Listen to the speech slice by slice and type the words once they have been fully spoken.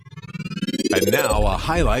And now a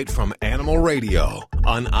highlight from Animal Radio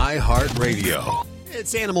on iHeartRadio.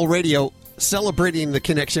 It's Animal Radio celebrating the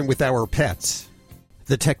connection with our pets.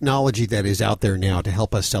 The technology that is out there now to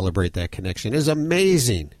help us celebrate that connection is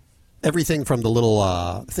amazing. Everything from the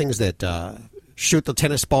little things that shoot the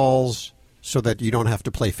tennis balls so that you don't have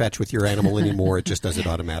to play fetch with your animal anymore. It just does it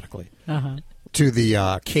automatically. To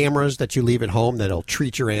the cameras that you leave at home that'll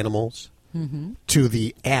treat your animals. To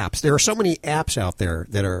the apps. There are so many apps out there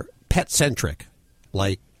that are pet-centric,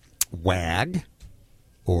 like WAG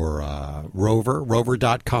or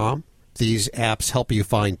Rover.com. These apps help you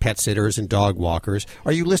find pet sitters and dog walkers.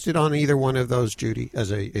 Are you listed on either one of those, Judy,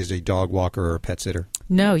 as a dog walker or a pet sitter?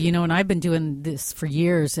 No, and I've been doing this for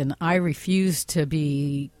years, and I refuse to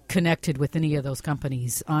be connected with any of those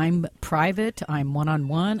companies. I'm private. I'm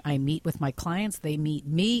one-on-one. I meet with my clients. They meet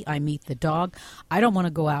me. I meet the dog. I don't want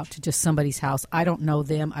to go out to just somebody's house. I don't know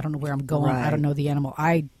them. I don't know where I'm going. Right. I don't know the animal.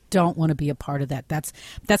 I don't want to be a part of that.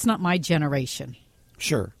 That's not my generation.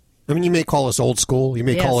 Sure. I mean, you may call us old school. You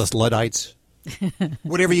may call us Luddites.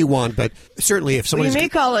 Whatever you want, but certainly if somebody... You may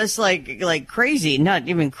call us like crazy, not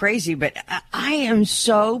even crazy, but I am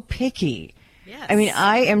so picky. Yes. I mean,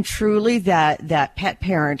 I am truly that pet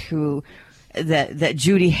parent that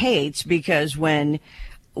Judy hates, because when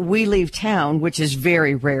we leave town, which is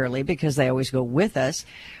very rarely because they always go with us,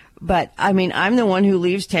 but I mean, I'm the one who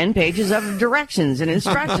leaves 10 pages of directions and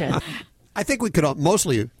instructions. I think we could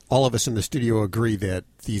mostly, all of us in the studio, agree that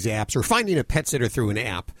these apps, or finding a pet sitter through an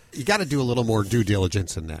app, you got to do a little more due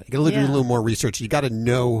diligence than that. You got to do a little more research. You got to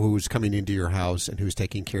know who's coming into your house and who's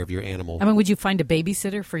taking care of your animal. I mean, would you find a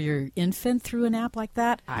babysitter for your infant through an app like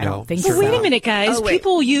that? I don't think so. Wait a minute, guys.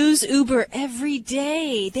 People use Uber every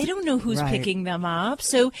day. They don't know who's picking them up.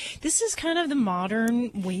 So this is kind of the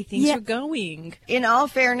modern way things are going. In all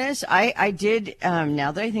fairness, I did,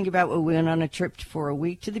 now that I think about it, we went on a trip for a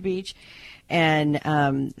week to the beach. And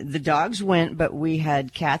the dogs went, but we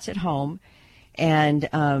had cats at home. And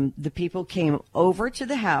the people came over to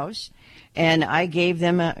the house, and I gave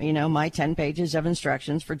them, my 10 pages of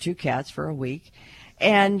instructions for 2 cats for a week.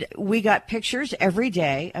 And we got pictures every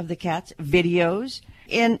day of the cats, videos.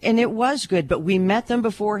 And it was good, but we met them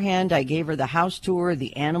beforehand. I gave her the house tour.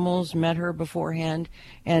 The animals met her beforehand,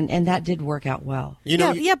 and that did work out well.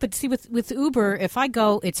 But see, with Uber, if I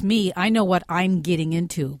go, it's me. I know what I'm getting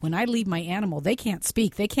into. When I leave my animal, they can't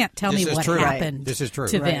speak. They can't tell me what happened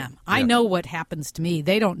to them. I know what happens to me.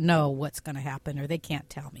 They don't know what's going to happen, or they can't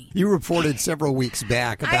tell me. You reported several weeks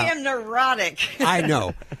back about... I am neurotic. I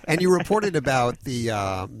know. And you reported about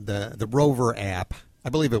the Rover app. I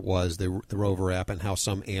believe it was the Rover app, and how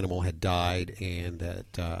some animal had died, and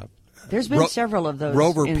that there's been several of those.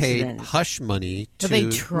 Rover incidents. Paid hush money to. They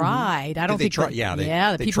tried. I don't think. The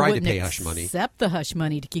they people tried wouldn't to pay hush money. Accept the hush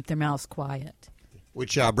money to keep their mouths quiet.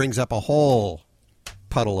 Which brings up a whole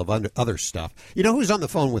puddle of other stuff. You know who's on the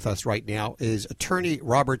phone with us right now is attorney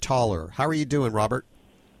Robert Toller. How are you doing, Robert?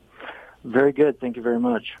 Very good. Thank you very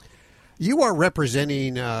much. You are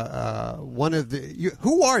representing one of the.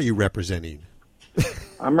 Who are you representing?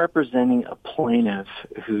 I'm representing a plaintiff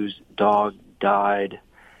whose dog died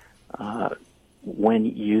when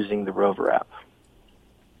using the Rover app.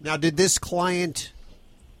 Now, did this client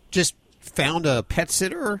just found a pet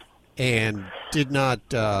sitter and did not,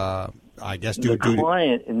 the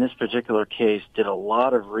client in this particular case did a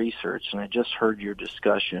lot of research, and I just heard your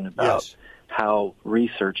discussion about how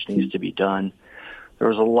research needs to be done. There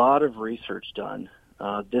was a lot of research done.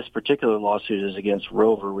 This particular lawsuit is against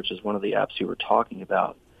Rover, which is one of the apps you were talking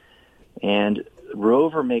about. And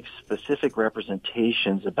Rover makes specific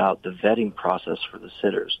representations about the vetting process for the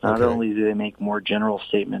sitters. Not only do they make more general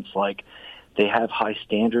statements like they have high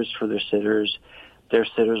standards for their sitters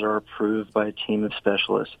are approved by a team of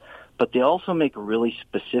specialists, but they also make really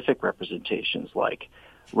specific representations like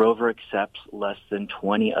Rover accepts less than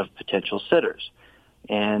 20 of potential sitters.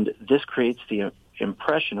 And this creates the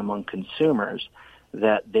impression among consumers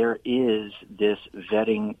that there is this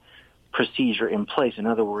vetting procedure in place. In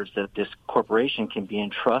other words, that this corporation can be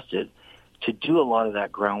entrusted to do a lot of that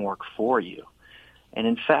groundwork for you. And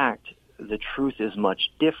in fact, the truth is much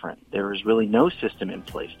different. There is really no system in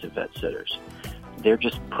place to vet sitters. They're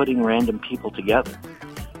just putting random people together.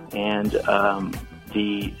 And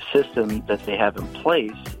the system that they have in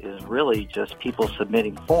place is really just people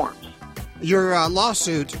submitting forms. Your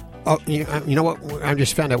lawsuit... Oh, you know what? I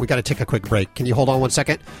just found out we got to take a quick break. Can you hold on 1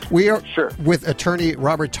 second? We are with attorney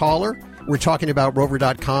Robert Toller. We're talking about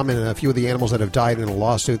Rover.com and a few of the animals that have died in a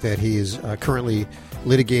lawsuit that he is currently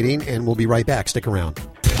litigating, and we'll be right back. Stick around.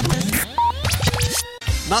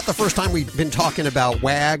 Not the first time we've been talking about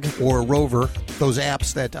WAG or Rover, those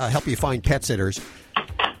apps that help you find pet sitters.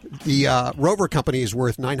 The Rover company is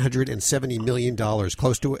worth $970 million,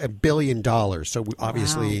 close to $1 billion. So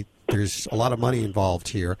obviously there's a lot of money involved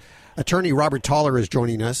here. Attorney Robert Toller is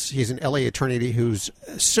joining us. He's an L.A. attorney who's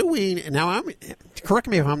suing. Now, correct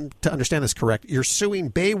me if I'm to understand this correct. You're suing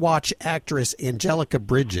Baywatch actress Angelica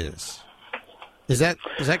Bridges. Is that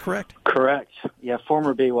correct? Correct. Yeah,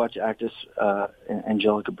 former Baywatch actress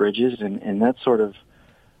Angelica Bridges, and that's sort of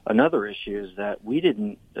another issue is that we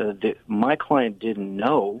didn't. My client didn't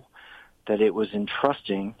know that it was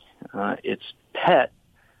entrusting its pet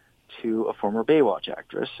to a former Baywatch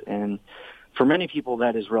actress, and for many people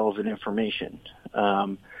that is relevant information.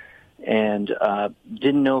 And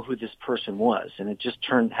didn't know who this person was, and it just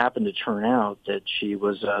happened to turn out that she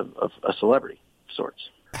was a celebrity of sorts.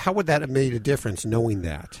 How would that have made a difference, knowing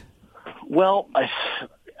that? Well,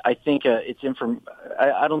 I think it's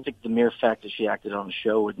I don't think the mere fact that she acted on a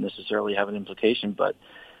show would necessarily have an implication, but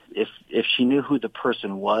if she knew who the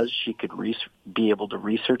person was, she could be able to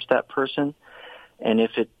research that person, and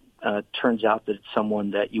if it turns out that it's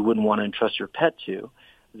someone that you wouldn't want to entrust your pet to,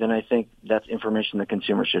 then I think that's information the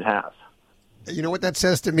consumer should have. You know what that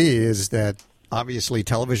says to me is that obviously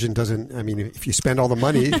television doesn't, I mean, if you spend all the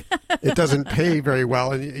money, it doesn't pay very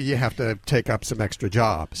well, and you have to take up some extra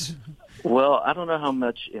jobs. Well, I don't know how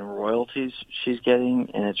much in royalties she's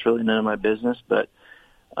getting, and it's really none of my business, but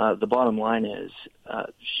the bottom line is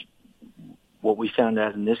what we found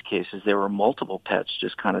out in this case is there were multiple pets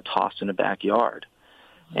just kind of tossed in a backyard.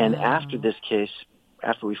 And after this case,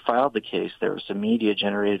 after we filed the case, there was some media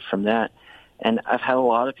generated from that. And I've had a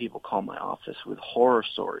lot of people call my office with horror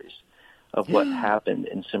stories of what happened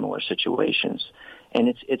in similar situations. And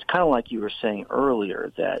it's kind of like you were saying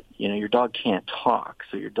earlier that, you know, your dog can't talk,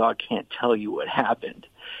 so your dog can't tell you what happened.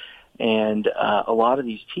 And a lot of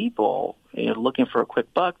these people, you know, looking for a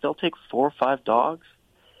quick buck, they'll take 4 or 5 dogs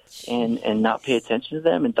and not pay attention to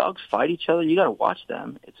them. And dogs fight each other. You got to watch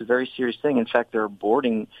them. It's a very serious thing. In fact, there are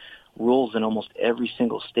boarding rules in almost every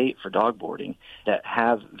single state for dog boarding that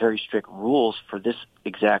have very strict rules for this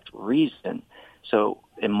exact reason. So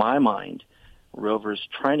in my mind, Rover's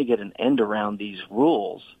trying to get an end around these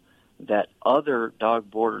rules that other dog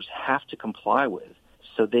boarders have to comply with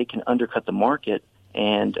so they can undercut the market,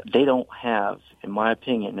 and they don't have, in my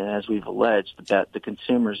opinion, and as we've alleged, the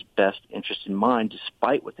consumer's best interest in mind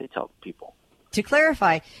despite what they tell people. To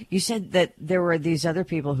clarify, you said that there were these other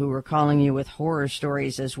people who were calling you with horror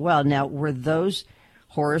stories as well. Now, were those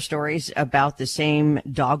horror stories about the same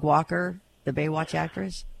dog walker, the Baywatch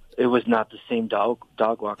actress? It was not the same dog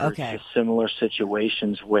walker. Okay. It's just similar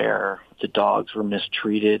situations where the dogs were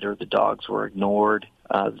mistreated or the dogs were ignored.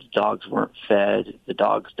 The dogs weren't fed. The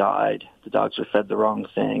dogs died. The dogs were fed the wrong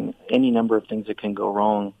thing. Any number of things that can go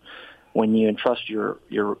wrong when you entrust your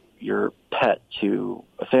pet to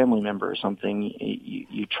a family member or something.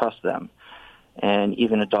 You trust them, and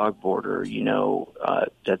even a dog boarder, you know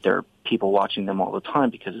that there are people watching them all the time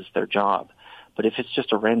because it's their job. But if it's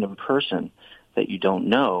just a random person that you don't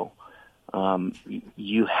know,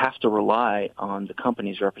 you have to rely on the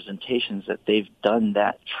company's representations that they've done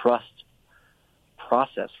that trust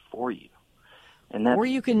process for you. And or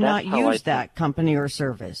you cannot use that company or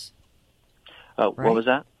service. Right? What was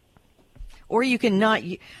that? Or you cannot.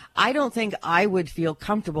 I don't think I would feel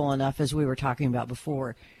comfortable enough, as we were talking about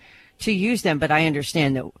before, to use them. But I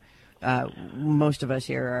understand that most of us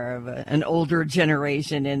here are of an older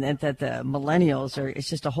generation, and that the millennials it's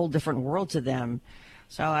just a whole different world to them.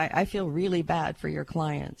 So I feel really bad for your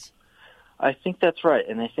clients. I think that's right.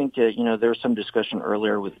 And I think that, you know, there was some discussion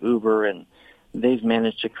earlier with Uber, and they've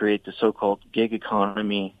managed to create the so-called gig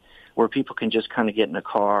economy where people can just kind of get in a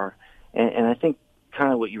car. And I think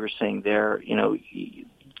kind of what you were saying there, you know,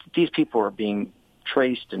 these people are being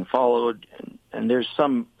traced and followed, and there's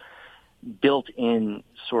some built-in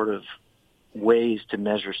sort of ways to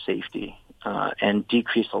measure safety and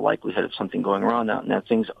decrease the likelihood of something going wrong. Now,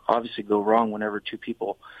 things obviously go wrong whenever 2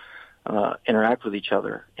 people interact with each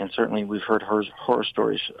other, and certainly we've heard horror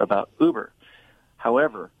stories about Uber.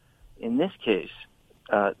 However, in this case,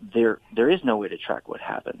 there is no way to track what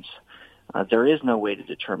happens. There is no way to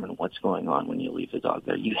determine what's going on when you leave the dog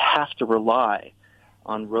there. You have to rely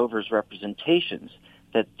on Rover's representations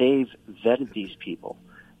that they've vetted these people,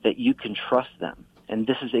 that you can trust them. And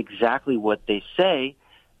this is exactly what they say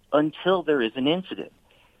until there is an incident.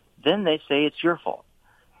 Then they say it's your fault.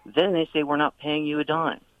 Then they say we're not paying you a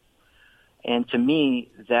dime. And to me,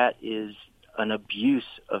 that is an abuse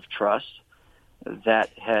of trust that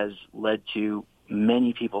has led to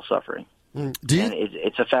many people suffering. And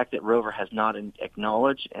it's a fact that Rover has not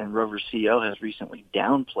acknowledged, and Rover's CEO has recently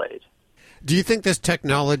downplayed. Do you think this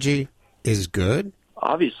technology is good?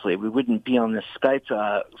 obviously we wouldn't be on this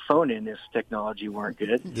Skype phone-in if technology weren't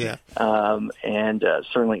good. Yeah. And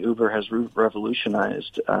certainly Uber has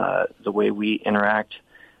revolutionized the way we interact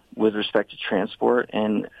with respect to transport.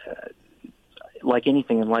 And like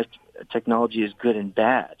anything in life, technology is good and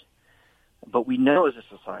bad. But we know as a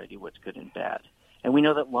society what's good and bad. And we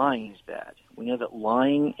know that lying is bad. We know that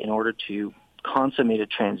lying in order to consummate a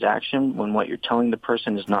transaction when what you're telling the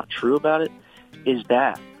person is not true about it is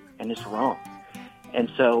bad and it's wrong.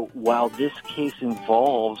 And so while this case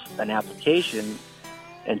involves an application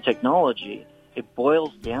and technology, it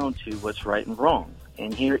boils down to what's right and wrong.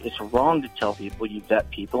 And here it's wrong to tell people you vet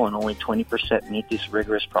people and only 20% meet this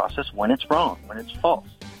rigorous process when it's wrong, when it's false.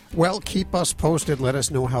 Well, keep us posted. Let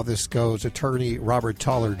us know how this goes. Attorney Robert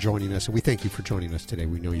Toller joining us, and we thank you for joining us today.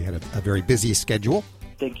 We know you had a very busy schedule.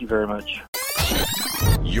 Thank you very much.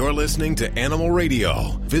 You're listening to Animal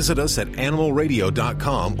Radio. Visit us at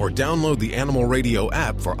animalradio.com or download the Animal Radio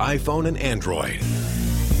app for iPhone and Android.